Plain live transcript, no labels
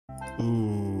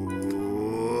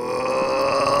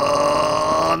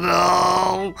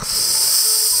No.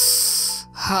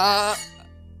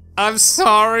 I'm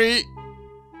sorry.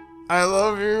 I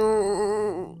love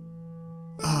you.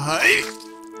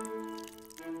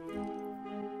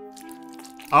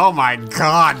 Oh my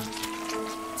god.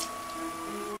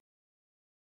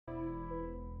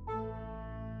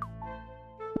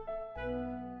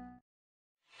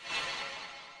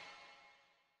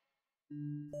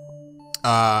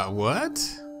 What?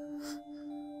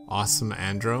 Awesome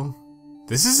Andro?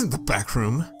 This isn't the back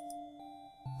room.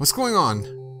 What's going on?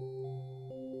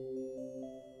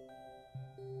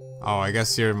 Oh, I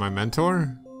guess you're my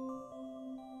mentor?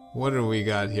 What do we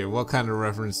got here? What kind of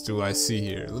reference do I see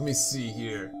here? Let me see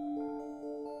here.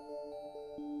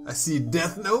 I see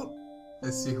Death Note. I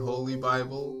see Holy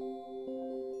Bible.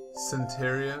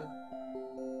 Centaria.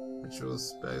 Ritual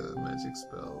spell, magic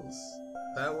spells.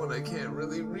 That one I can't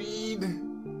really read.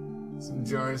 Some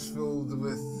jars filled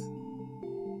with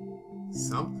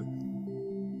something.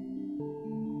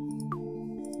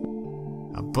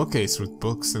 A bookcase with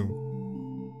books and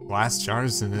glass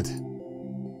jars in it.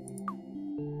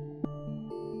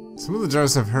 Some of the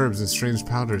jars have herbs and strange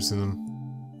powders in them.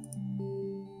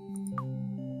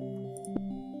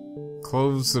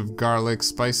 Cloves of garlic,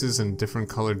 spices, and different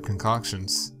colored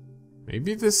concoctions.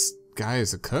 Maybe this guy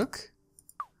is a cook?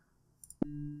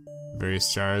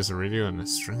 Various jars, a radio, and a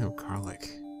string of garlic.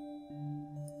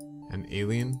 An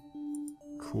alien?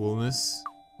 Coolness?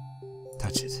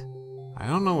 Touch it. I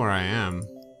don't know where I am.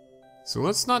 So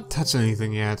let's not touch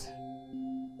anything yet.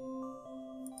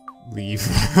 Leave.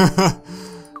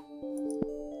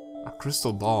 A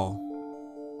crystal ball.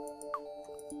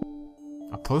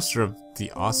 A poster of the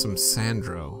awesome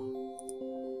Sandro.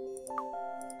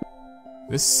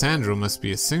 This Sandro must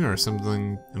be a singer or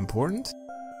something important?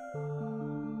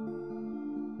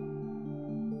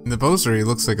 In the poster, he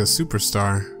looks like a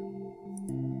superstar.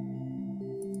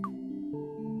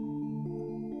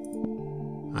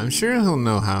 I'm sure he'll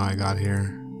know how I got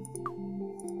here.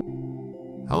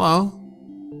 Hello?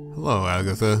 Hello,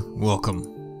 Agatha. Welcome.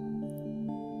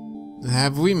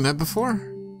 Have we met before?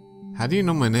 How do you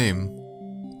know my name?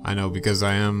 I know because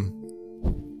I am...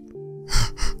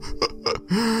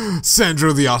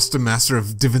 Sandro the Awesome Master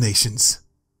of Divinations.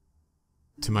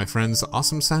 To my friends,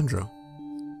 Awesome Sandro.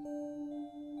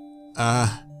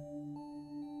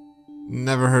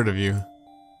 Never heard of you.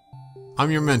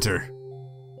 I'm your mentor.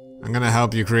 I'm gonna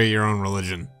help you create your own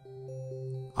religion.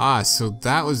 Ah, so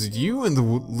that was you in the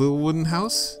little wooden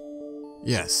house?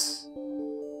 Yes.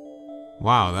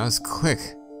 Wow, that was quick.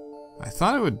 I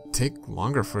thought it would take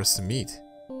longer for us to meet.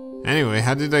 Anyway,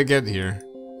 how did I get here?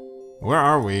 Where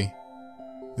are we?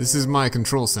 This is my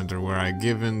control center where I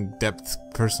give in-depth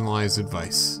personalized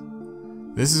advice.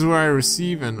 This is where I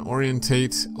receive and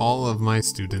orientate all of my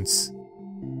students.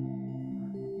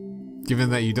 Given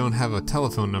that you don't have a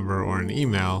telephone number or an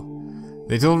email,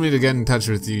 they told me to get in touch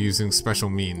with you using special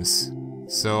means.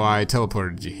 So I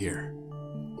teleported you here.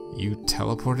 You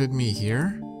teleported me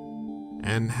here?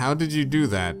 And how did you do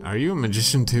that? Are you a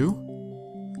magician too?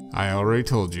 I already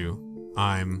told you.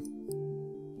 I'm...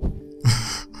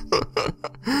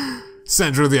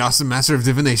 Sandro the Awesome Master of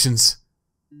Divinations.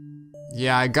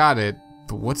 Yeah, I got it.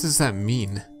 But what does that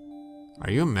mean?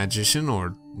 Are you a magician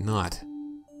or not?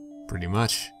 Pretty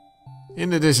much.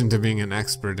 In addition to being an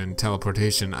expert in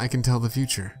teleportation, I can tell the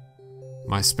future.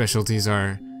 My specialties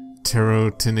are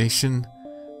tarotination,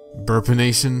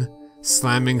 burpination,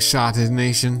 slamming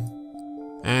shotination,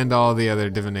 and all the other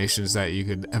divinations that you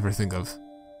could ever think of.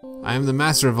 I am the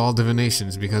master of all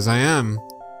divinations because I am...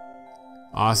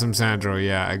 Awesome Sandro,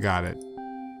 yeah, I got it.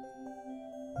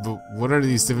 But what are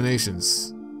these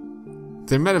divinations?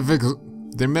 They're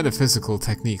metaphysical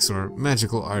techniques or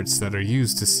magical arts that are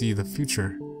used to see the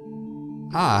future.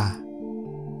 Ah,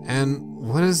 and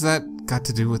what has that got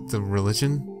to do with the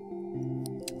religion?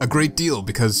 A great deal,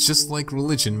 because just like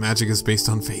religion, magic is based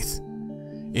on faith.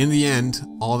 In the end,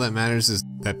 all that matters is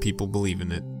that people believe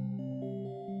in it.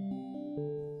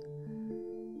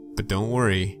 But don't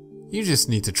worry, you just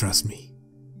need to trust me.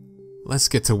 Let's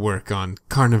get to work on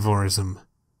carnivorism.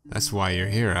 That's why you're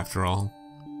here, after all.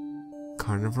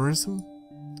 Carnivorism?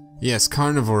 Yes,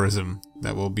 carnivorism.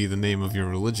 That will be the name of your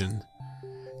religion.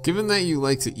 Given that you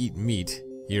like to eat meat,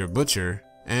 you're a butcher,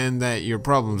 and that your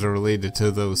problems are related to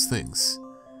those things,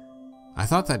 I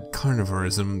thought that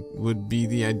carnivorism would be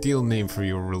the ideal name for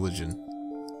your religion.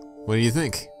 What do you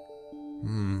think?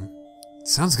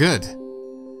 Sounds good.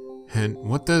 And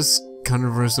what does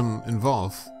carnivorism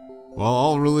involve? Well,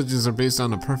 all religions are based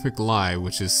on a perfect lie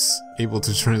which is able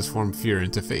to transform fear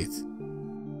into faith.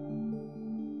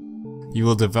 you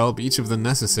will develop each of the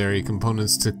necessary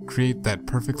components to create that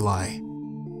perfect lie.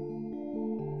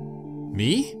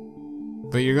 Me?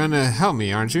 But you're gonna help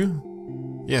me, aren't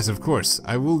you? Yes, of course.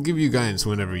 I will give you guidance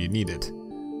whenever you need it.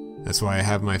 That's why I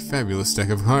have my fabulous deck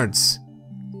of cards.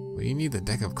 What do you need the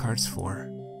deck of cards for?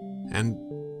 And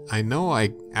I know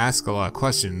I ask a lot of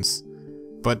questions,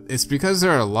 but it's because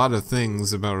there are a lot of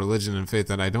things about religion and faith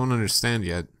that I don't understand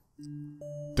yet.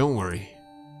 Don't worry.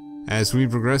 As we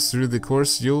progress through the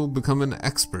course, you'll become an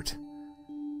expert.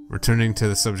 Returning to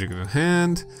the subject at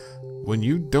hand, when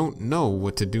you don't know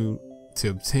what to do to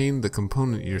obtain the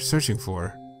component you're searching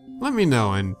for, let me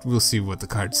know and we'll see what the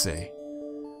cards say.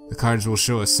 The cards will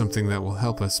show us something that will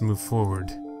help us move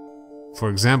forward. For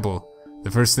example,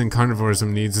 the first thing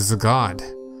carnivorism needs is a god.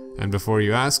 And before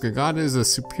you ask, a god is a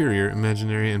superior,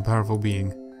 imaginary, and powerful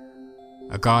being.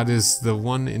 A god is the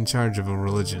one in charge of a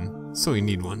religion, so you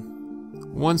need one.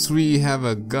 Once we have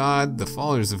a god, the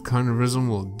followers of carnivorism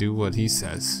will do what he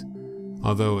says.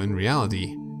 Although in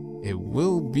reality, it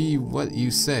will be what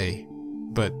you say,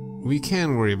 but we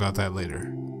can worry about that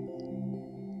later.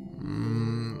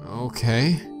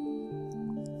 Okay.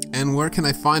 And where can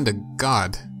I find a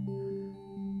god?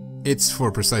 It's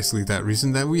for precisely that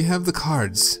reason that we have the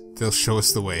cards. They'll show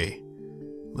us the way.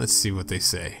 Let's see what they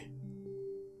say.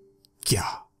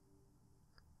 Yeah.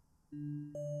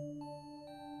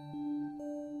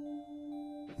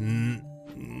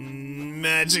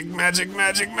 Magic, magic,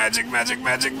 magic, magic, magic,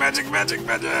 magic, magic, magic,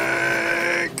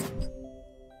 magic.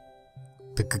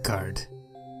 Pick a card.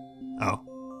 Oh.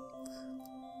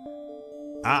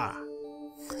 Ah.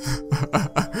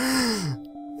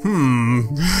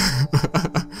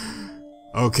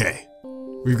 Okay.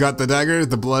 We've got the dagger,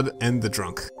 the blood, and the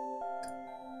drunk.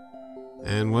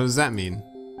 And what does that mean?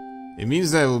 It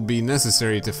means that it will be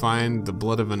necessary to find the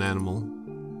blood of an animal.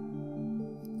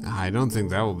 I don't think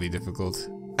that will be difficult.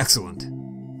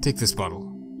 Excellent. Take this bottle.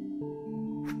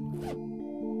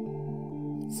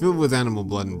 Fill it with animal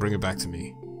blood and bring it back to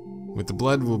me. With the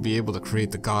blood, we'll be able to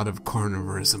create the god of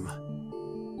carnivorism.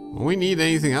 Will we need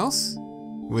anything else?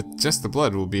 With just the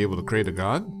blood, we'll be able to create a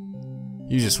god?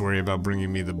 You just worry about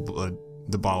bringing me the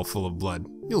bottle full of blood.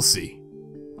 You'll see.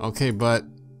 Okay, but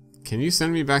can you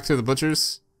send me back to the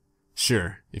butcher's?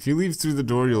 Sure. If you leave through the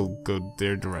door, you'll go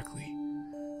there directly.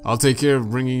 I'll take care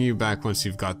of bringing you back once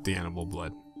you've got the animal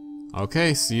blood.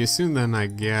 Okay, see you soon then, I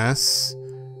guess.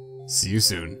 See you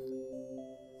soon.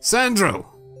 Sandro!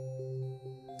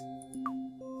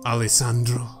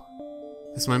 Alessandro.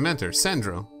 That's my mentor,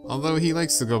 Sandro. Although he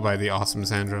likes to go by the awesome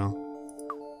Sandro.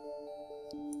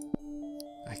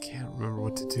 I can't remember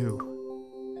what to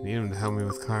do. I need him to help me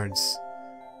with cards.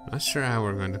 I'm not sure how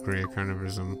we're going to create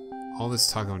carnivorism. All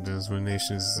this talk of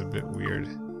divination is a bit weird.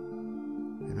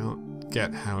 I don't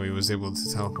get how he was able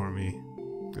to teleport me.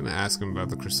 I'm gonna ask him about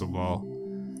the crystal ball.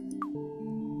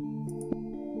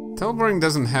 Teleporting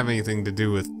doesn't have anything to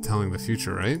do with telling the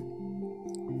future, right?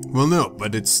 Well, no,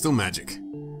 but it's still magic.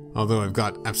 Although I've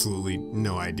got absolutely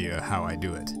no idea how I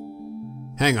do it.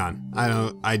 Hang on,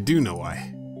 I do know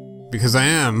why. Because I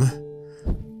am...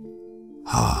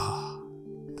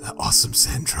 the awesome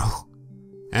Sandro.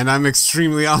 And I'm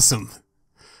extremely awesome.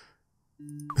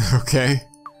 Okay.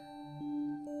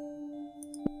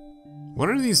 What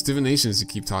are these divinations you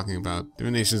keep talking about?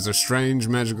 Divinations are strange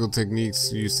magical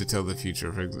techniques used to tell the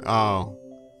future. Oh.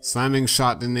 Slamming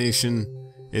shot divination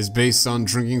is based on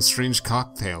drinking strange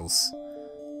cocktails,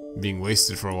 being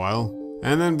wasted for a while,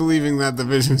 and then believing that the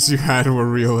visions you had were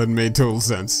real and made total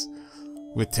sense.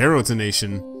 With tarot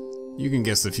divination, you can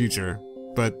guess the future,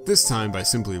 but this time by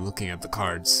simply looking at the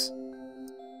cards.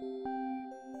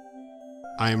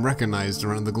 I am recognized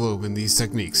around the globe in these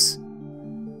techniques,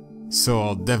 so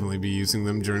I'll definitely be using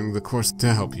them during the course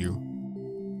to help you.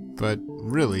 But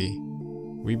really,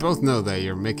 we both know that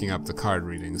you're making up the card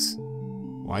readings.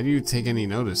 Why do you take any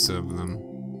notice of them?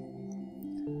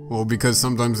 Well, because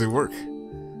sometimes they work.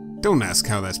 Don't ask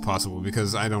how that's possible,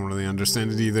 because I don't really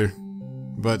understand it either.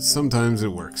 But sometimes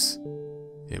it works.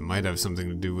 It might have something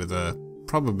to do with a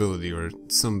probability or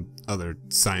some other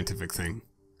scientific thing.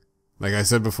 Like I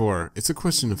said before, it's a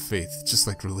question of faith, just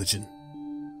like religion.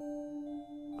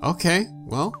 Okay,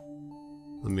 well,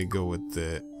 let me go with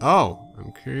the... Oh,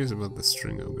 I'm curious about the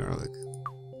string of garlic.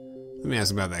 Let me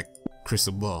ask about that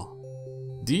crystal ball.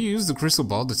 Do you use the crystal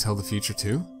ball to tell the future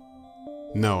too?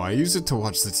 No, I use it to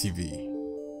watch the TV.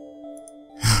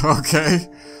 Okay.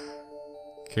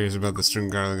 Curious about the string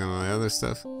of garlic and all the other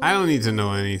stuff. I don't need to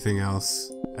know anything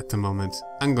else at the moment.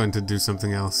 I'm going to do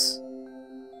something else.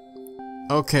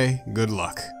 Okay, good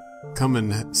luck. Come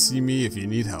and see me if you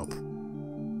need help.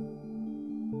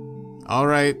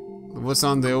 Alright, what's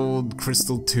on the old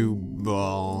crystal tube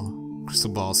ball? crystal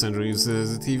ball Sandra uses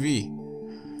as a TV.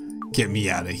 Get me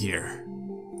out of here.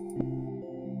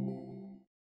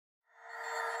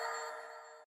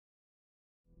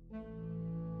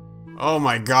 Oh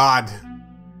my god.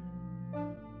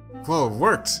 Whoa, it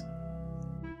worked.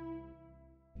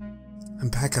 I'm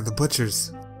back at the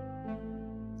butcher's.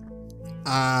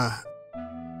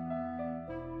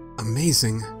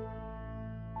 Amazing.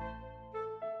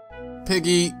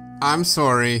 Piggy, I'm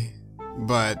sorry,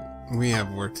 but we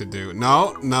have work to do.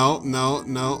 No.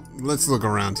 Let's look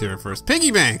around here first.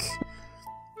 Piggy bank!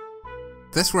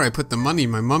 That's where I put the money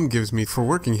my mom gives me for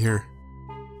working here.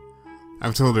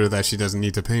 I've told her that she doesn't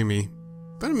need to pay me,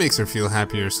 but it makes her feel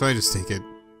happier, so I just take it.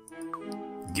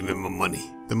 Give me my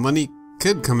money. The money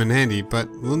could come in handy, but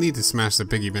we'll need to smash the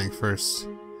piggy bank first.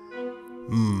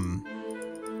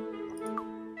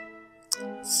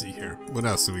 Let's see here. What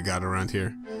else do we got around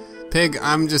here? Pig,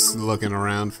 I'm just looking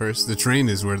around first. The drain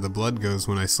is where the blood goes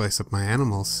when I slice up my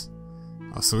animals.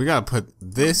 Oh, so we gotta put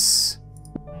this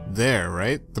there,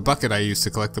 right? The bucket I use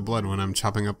to collect the blood when I'm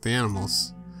chopping up the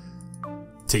animals.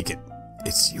 Take it.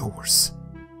 It's yours.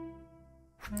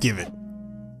 Give it.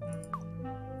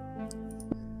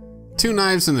 2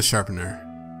 knives and a sharpener.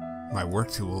 My work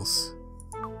tools.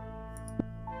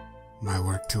 My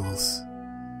work tools.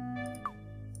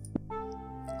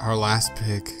 Our last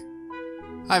pig.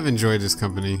 I've enjoyed his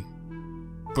company,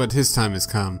 but his time has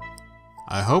come.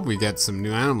 I hope we get some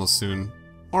new animals soon,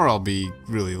 or I'll be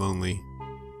really lonely.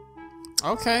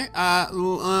 Okay,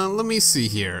 let me see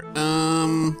here.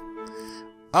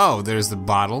 Oh, there's the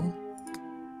bottle.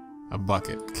 A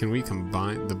bucket. Can we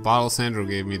combine? The bottle Sandro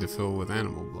gave me to fill with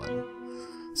animal blood.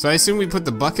 So I assume we put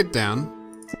the bucket down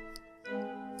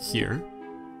here.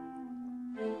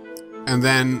 And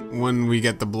then when we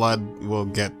get the blood, we'll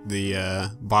get the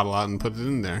bottle out and put it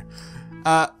in there.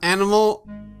 Animal,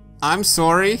 I'm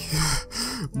sorry,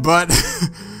 but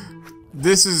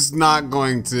this is not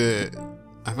going to...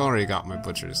 I've already got my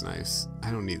butcher's knives.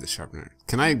 I don't need the sharpener.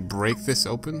 Can I break this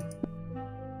open?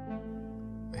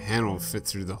 My hand won't fit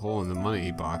through the hole in the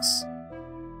money box.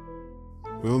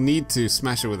 We'll need to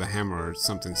smash it with a hammer or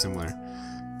something similar.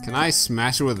 Can I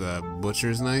smash it with a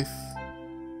butcher's knife?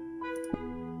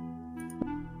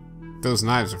 Those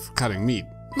knives are for cutting meat,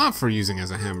 not for using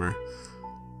as a hammer.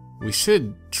 We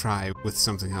should try with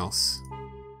something else.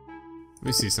 Let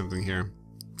me see something here.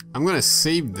 I'm gonna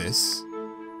save this.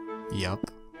 Yup.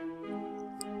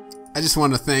 I just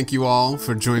want to thank you all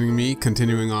for joining me,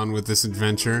 continuing on with this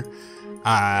adventure.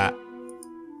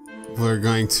 We're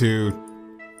going to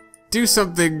do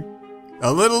something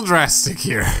a little drastic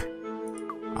here.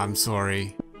 I'm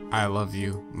sorry. I love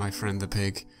you, my friend the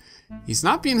pig. He's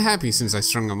not been happy since I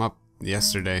strung him up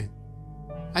yesterday.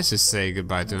 I should say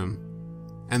goodbye to him,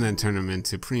 and then turn him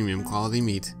into premium quality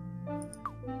meat.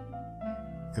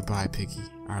 Goodbye, Piggy,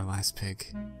 our last pig.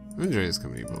 Enjoy this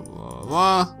company, blah, blah,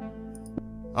 blah.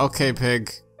 Okay,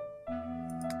 pig.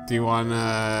 Do you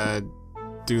wanna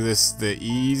do this the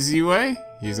easy way?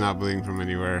 He's not bleeding from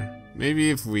anywhere.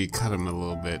 Maybe if we cut him a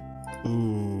little bit.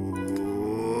 Ooh.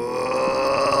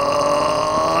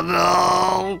 Oh,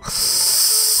 no.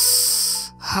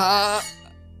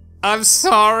 I'm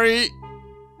sorry.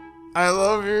 I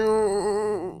love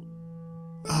you.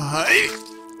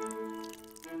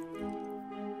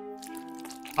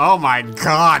 Oh my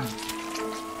god.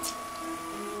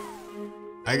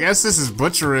 I guess this is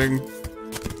butchering.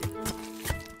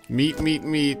 Meat, meat,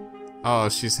 meat. Oh,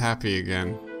 she's happy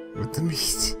again with the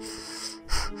meat.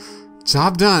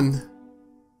 Job done.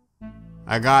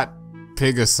 I got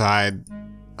pig aside.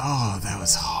 Oh, that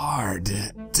was hard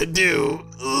to do.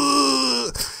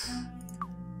 Ugh.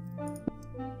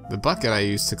 The bucket I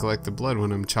use to collect the blood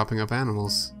when I'm chopping up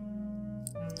animals.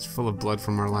 It's full of blood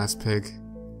from our last pig.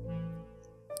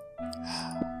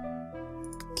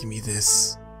 Give me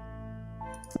this.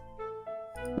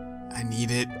 I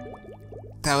need it.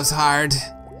 That was hard.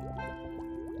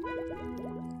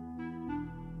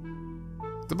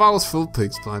 The bottle's full of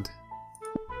pig's blood.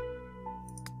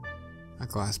 A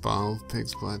glass bottle of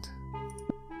pig's blood.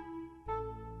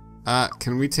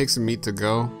 Can we take some meat to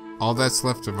go? All that's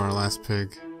left of our last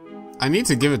pig. I need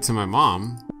to give it to my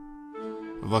mom.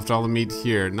 I've left all the meat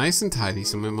here, nice and tidy,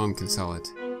 so my mom can sell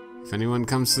it. If anyone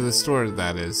comes to the store,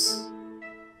 that is.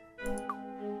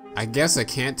 I guess I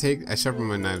can't take... I sharpened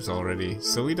my knives already,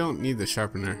 so we don't need the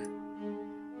sharpener.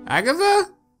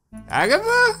 Agatha?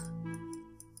 Agatha?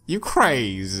 You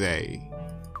crazy.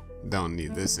 Don't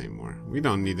need this anymore. We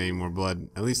don't need any more blood,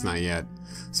 at least not yet.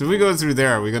 So if we go through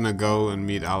there, we're gonna go and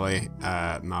meet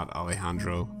not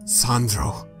Alejandro.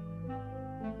 Sandro.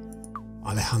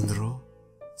 Alejandro.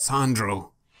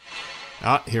 Sandro.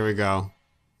 Ah, here we go.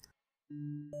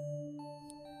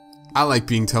 I like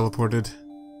being teleported.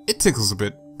 It tickles a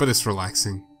bit, but it's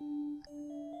relaxing.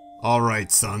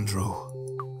 Alright, Sandro.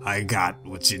 I got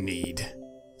what you need.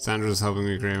 Sandro's helping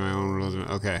me create my own rules.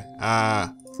 Okay.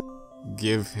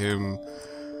 Give him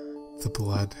the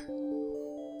blood.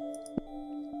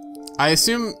 I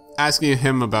assume asking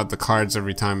him about the cards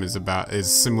every time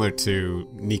is similar to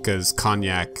Nika's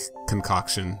cognac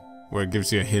concoction, where it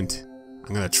gives you a hint.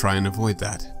 I'm gonna try and avoid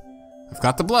that. I've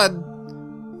got the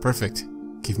blood. Perfect.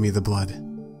 Give me the blood.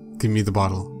 Give me the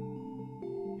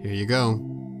bottle. Here you go.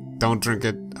 Don't drink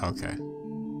it. Okay.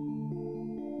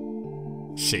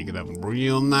 Shake it up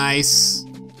real nice.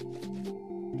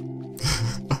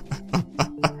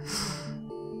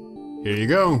 Here you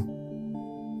go.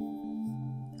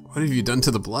 What have you done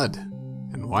to the blood?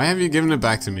 And why have you given it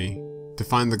back to me? To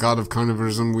find the god of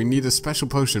carnivorism, we need a special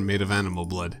potion made of animal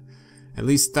blood. At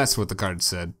least that's what the card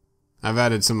said. I've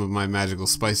added some of my magical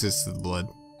spices to the blood,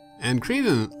 and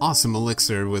created an awesome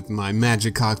elixir with my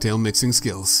magic cocktail mixing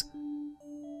skills.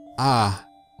 Ah.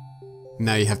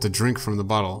 Now you have to drink from the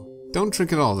bottle. Don't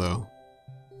drink it all though.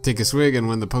 Take a swig, and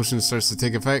when the potion starts to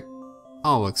take effect,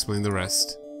 I'll explain the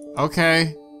rest.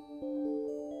 Okay.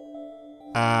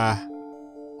 Huh.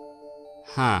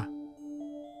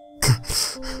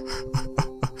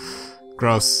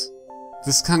 Gross.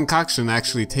 This concoction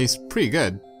actually tastes pretty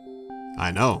good.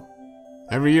 I know.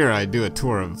 Every year I do a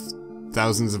tour of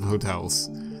thousands of hotels,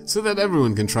 so that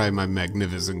everyone can try my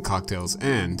magnificent cocktails,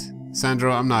 and,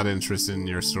 Sandro, I'm not interested in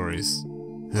your stories.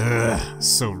 Ugh,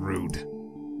 so rude.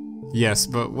 Yes,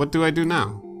 but what do I do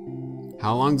now?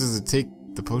 How long does it take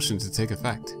the potion to take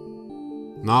effect?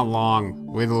 Not long.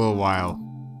 Wait a little while.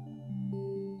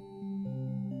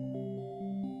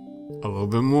 A little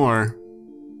bit more.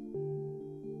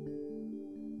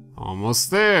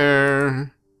 Almost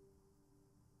there.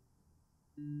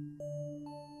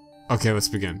 Okay, let's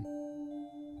begin.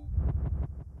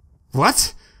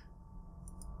 What?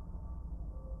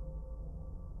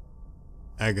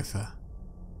 Agatha.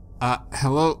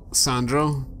 Hello,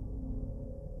 Sandro?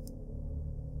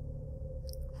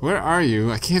 Where are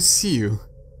you? I can't see you.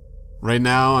 Right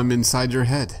now, I'm inside your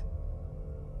head.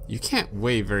 You can't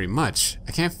weigh very much.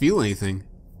 I can't feel anything.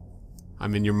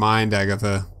 I'm in your mind,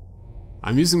 Agatha.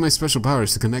 I'm using my special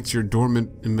powers to connect your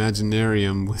dormant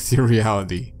imaginarium with your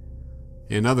reality.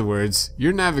 In other words,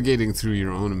 you're navigating through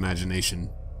your own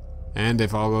imagination. And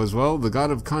if all goes well, the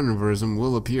god of carnivorism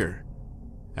will appear.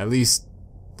 At least,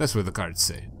 that's what the cards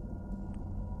say.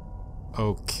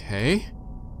 Okay.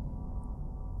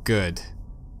 Good.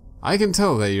 I can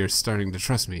tell that you're starting to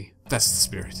trust me. That's the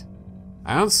spirit.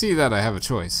 I don't see that I have a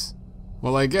choice.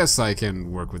 Well, I guess I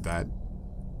can work with that.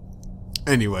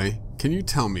 Anyway, can you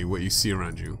tell me what you see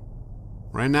around you?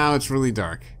 Right now it's really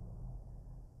dark.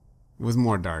 With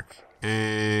more dark.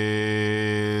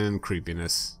 And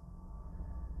creepiness.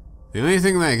 The only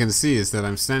thing that I can see is that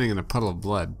I'm standing in a puddle of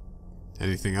blood.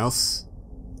 Anything else?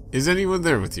 Is anyone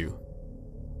there with you?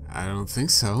 I don't think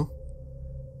so.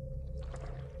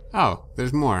 Oh,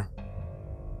 there's more.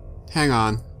 Hang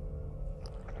on.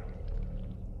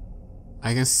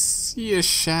 I can see a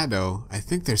shadow. I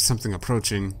think there's something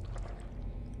approaching.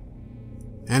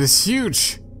 And it's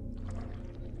huge!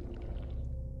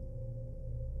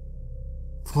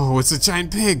 Whoa, it's a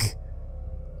giant pig!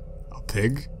 A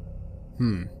pig?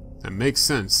 That makes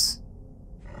sense.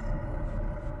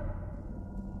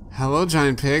 Hello,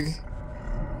 giant pig.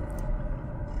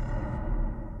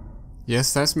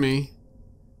 Yes, that's me.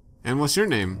 And what's your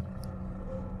name?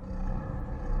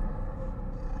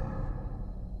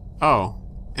 Oh,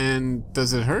 and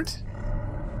does it hurt?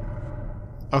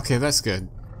 Okay, that's good.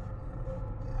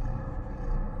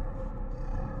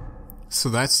 So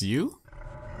that's you?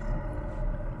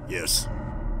 Yes.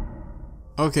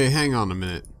 Okay, hang on a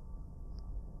minute.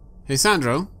 Hey,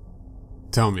 Sandro.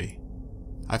 Tell me.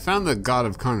 I found the god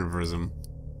of carnivorism.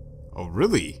 Oh,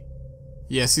 really?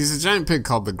 Yes, he's a giant pig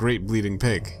called the Great Bleeding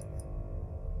Pig.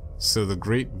 So the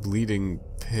Great Bleeding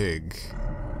Pig...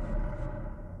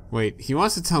 Wait, he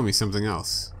wants to tell me something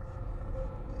else.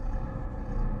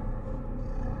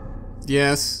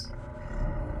 Yes.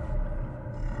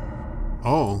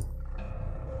 Oh.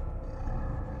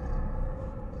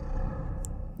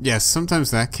 Yes,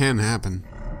 sometimes that can happen.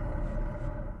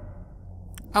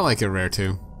 I like it rare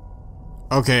too.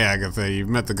 Okay, Agatha, you've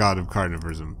met the god of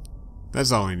carnivorism.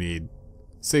 That's all we need.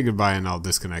 Say goodbye and I'll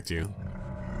disconnect you.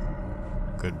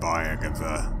 Goodbye,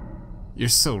 Agatha. You're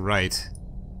so right.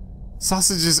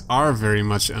 Sausages are very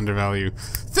much undervalued.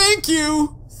 Thank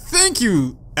you! Thank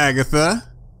you,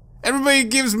 Agatha. Everybody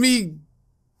gives me,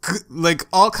 like,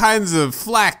 all kinds of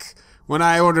flack when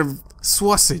I order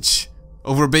sausage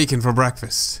over bacon for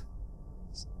breakfast.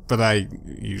 but I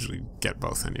usually get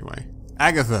both anyway.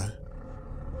 Agatha!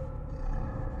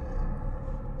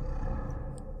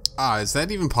 Ah, is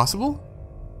that even possible?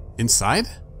 Inside?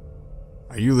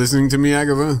 Are you listening to me,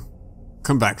 Agatha?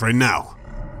 Come back right now.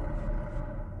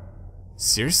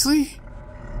 Seriously?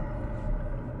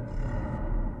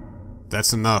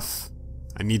 That's enough.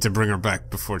 I need to bring her back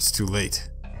before it's too late.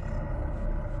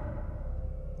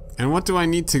 And what do I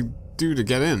need to do to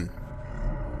get in?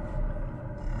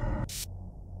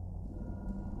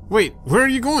 Wait, where are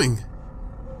you going?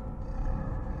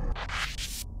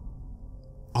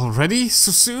 Already?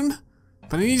 So soon?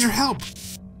 But I need your help.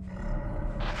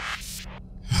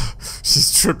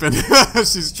 She's tripping.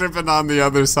 She's tripping on the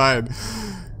other side.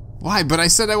 Why? But I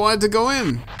said I wanted to go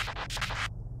in.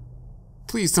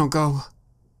 Please don't go.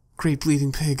 Great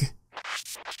bleeding pig.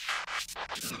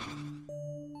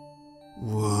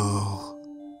 Whoa.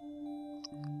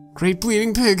 Great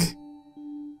bleeding pig.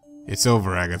 It's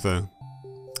over, Agatha.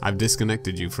 I've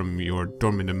disconnected you from your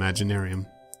dormant imaginarium.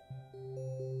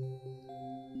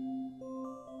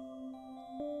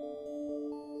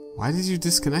 Why did you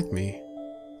disconnect me?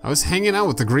 I was hanging out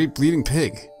with the Great Bleeding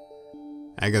Pig.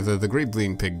 Agatha, the Great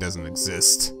Bleeding Pig doesn't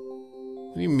exist.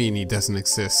 What do you mean he doesn't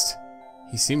exist?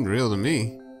 He seemed real to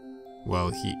me. Well,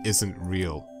 he isn't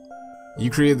real. You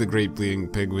created the Great Bleeding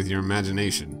Pig with your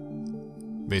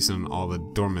imagination, based on all the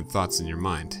dormant thoughts in your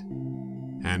mind.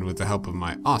 And with the help of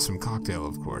my awesome cocktail,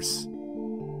 of course.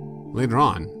 Later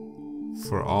on,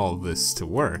 for all this to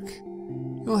work,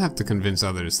 you'll have to convince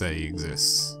others that he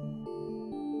exists.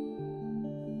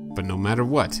 But no matter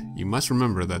what, you must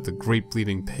remember that the Great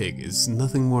Bleeding Pig is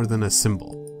nothing more than a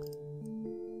symbol.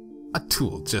 A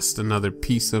tool, just another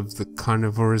piece of the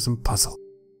carnivorism puzzle.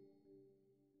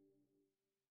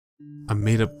 A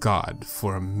made-up god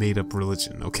for a made-up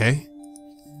religion, okay?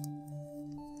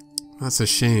 That's a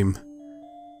shame.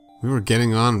 We were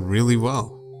getting on really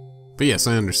well. But yes,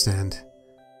 I understand.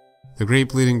 The Great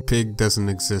Bleeding Pig doesn't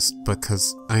exist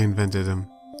because I invented him.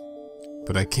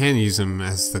 But I can use him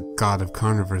as the god of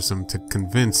carnivorism to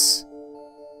convince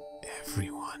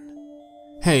everyone.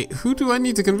 Hey, who do I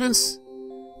need to convince?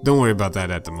 Don't worry about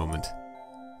that at the moment.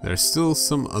 There are still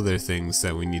some other things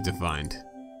that we need to find.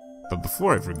 But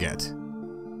before I forget,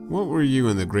 what were you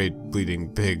and the Great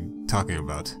Bleeding Pig talking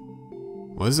about?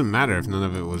 What does it matter if none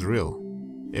of it was real?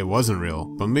 It wasn't real,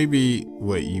 but maybe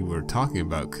what you were talking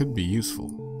about could be useful.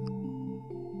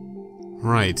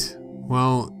 Right.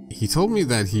 Well, he told me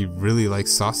that he really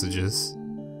likes sausages,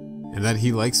 and that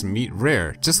he likes meat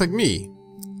rare, just like me.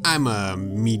 I'm a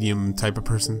medium type of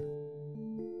person.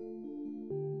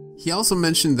 He also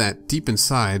mentioned that deep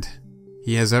inside,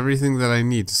 he has everything that I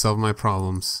need to solve my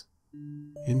problems.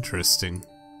 Interesting.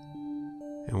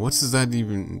 And what does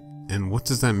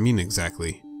that mean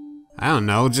exactly? I don't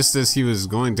know, just as he was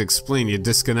going to explain, you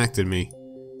disconnected me.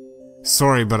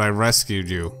 Sorry, but I rescued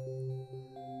you.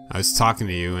 I was talking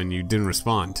to you and you didn't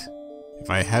respond. If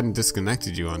I hadn't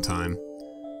disconnected you on time,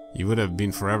 you would have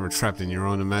been forever trapped in your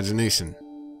own imagination.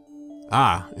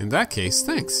 Ah, in that case,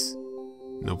 thanks.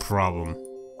 No problem.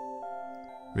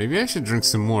 Maybe I should drink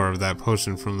some more of that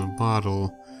potion from the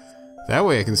bottle. That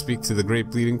way I can speak to the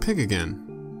Great Bleeding Pig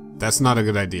again. That's not a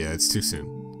good idea, it's too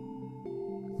soon.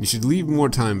 You should leave more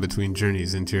time between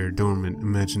journeys into your dormant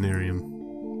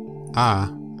imaginarium.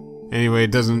 Ah, anyway,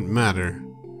 it doesn't matter.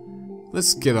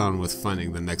 Let's get on with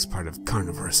finding the next part of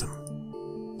carnivorism.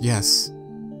 Yes,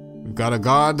 we've got a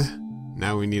god,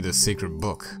 now we need a sacred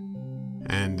book.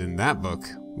 And in that book,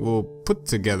 we'll put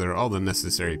together all the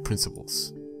necessary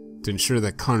principles to ensure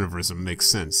that carnivorism makes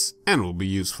sense and will be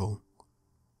useful.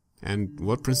 And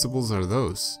what principles are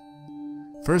those?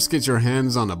 First, get your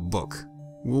hands on a book.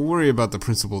 We'll worry about the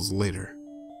principles later.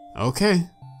 Okay.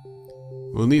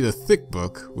 We'll need a thick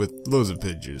book with loads of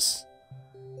pages.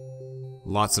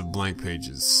 Lots of blank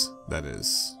pages, that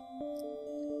is.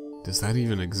 Does that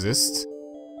even exist?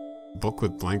 Book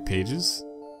with blank pages?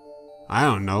 I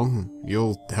don't know.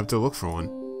 You'll have to look for one.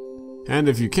 And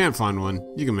if you can't find one,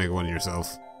 you can make one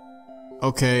yourself.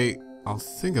 Okay, I'll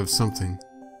think of something.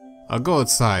 I'll go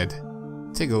outside,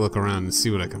 take a look around and see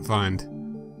what I can find.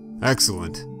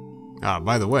 Excellent. Ah,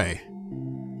 by the way,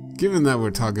 given that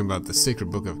we're talking about the sacred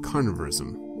book of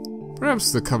carnivorism,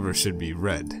 perhaps the cover should be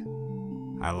red.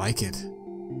 I like it.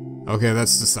 Okay,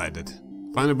 that's decided.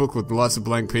 Find a book with lots of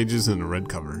blank pages and a red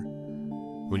cover.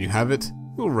 When you have it,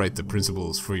 we'll write the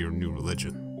principles for your new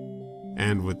religion.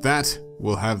 And with that,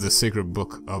 we'll have the sacred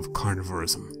book of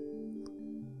carnivorism.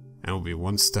 And we'll be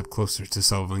one step closer to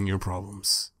solving your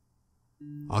problems.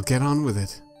 I'll get on with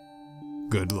it.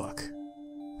 Good luck.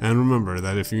 And remember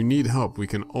that if you need help, we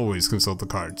can always consult the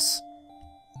cards.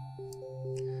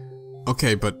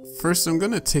 Okay, but first I'm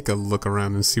gonna take a look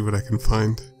around and see what I can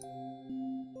find.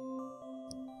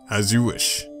 As you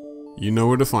wish. You know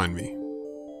where to find me.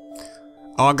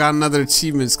 Oh, I got another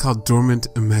achievement. It's called Dormant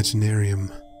Imaginarium.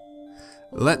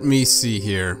 Let me see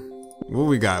here. What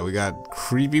we got? We got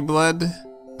creepy blood.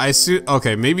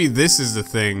 Okay, maybe this is the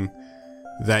thing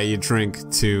that you drink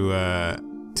to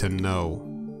know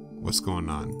what's going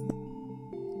on.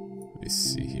 Let me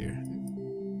see here.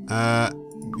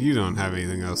 You don't have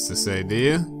anything else to say, do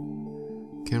you?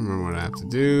 Can't remember what I have to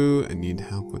do. I need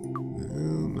help with...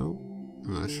 nope.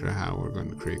 I'm not sure how we're going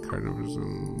to create card numbers.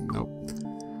 Nope.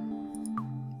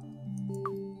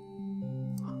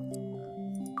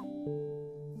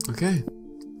 Okay.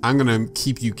 I'm gonna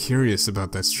keep you curious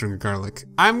about that string of garlic.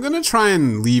 I'm gonna try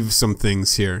and leave some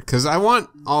things here, because I want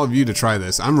all of you to try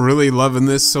this. I'm really loving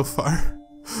this so far.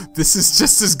 This is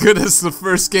just as good as the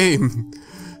first game.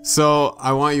 So,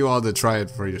 I want you all to try it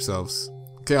for yourselves.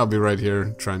 Okay, I'll be right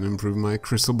here trying to improve my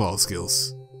crystal ball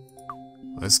skills.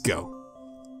 Let's go.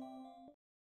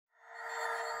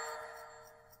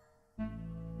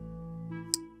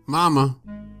 Mama,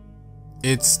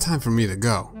 it's time for me to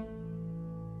go.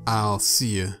 I'll see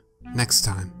you next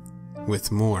time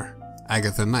with more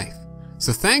Agatha Knife.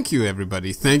 So thank you,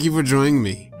 everybody. Thank you for joining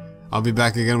me. I'll be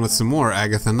back again with some more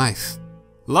Agatha Knife.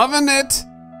 Loving it!